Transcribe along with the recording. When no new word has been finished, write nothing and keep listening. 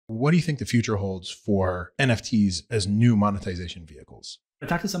What do you think the future holds for NFTs as new monetization vehicles? I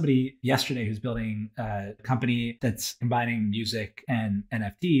talked to somebody yesterday who's building a company that's combining music and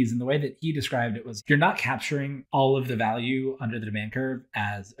NFTs. And the way that he described it was you're not capturing all of the value under the demand curve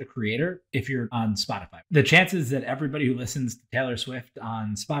as a creator if you're on Spotify. The chances that everybody who listens to Taylor Swift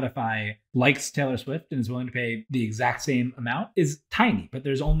on Spotify likes Taylor Swift and is willing to pay the exact same amount is tiny, but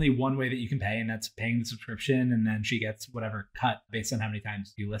there's only one way that you can pay, and that's paying the subscription. And then she gets whatever cut based on how many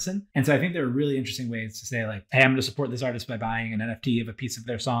times you listen. And so I think there are really interesting ways to say like, hey, I'm going to support this artist by buying an NFT of a piece of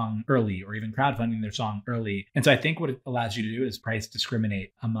their song early, or even crowdfunding their song early. And so I think what it allows you to do is price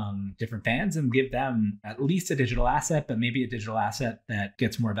discriminate among different fans and give them at least a digital asset, but maybe a digital asset that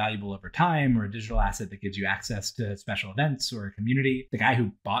gets more valuable over time, or a digital asset that gives you access to special events or a community. The guy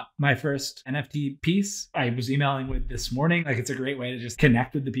who bought my first NFT piece, I was emailing with this morning. Like, it's a great way to just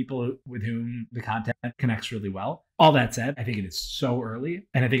connect with the people with whom the content connects really well. All that said, I think it is so early,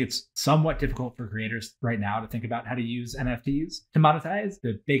 and I think it's somewhat difficult for creators right now to think about how to use NFTs to monetize.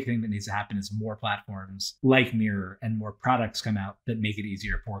 The big thing that needs to happen is more platforms like Mirror and more products come out that make it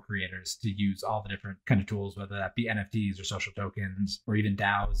easier for creators to use all the different kind of tools, whether that be NFTs or social tokens or even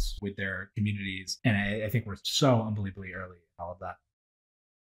DAOs with their communities. And I think we're so unbelievably early in all of that.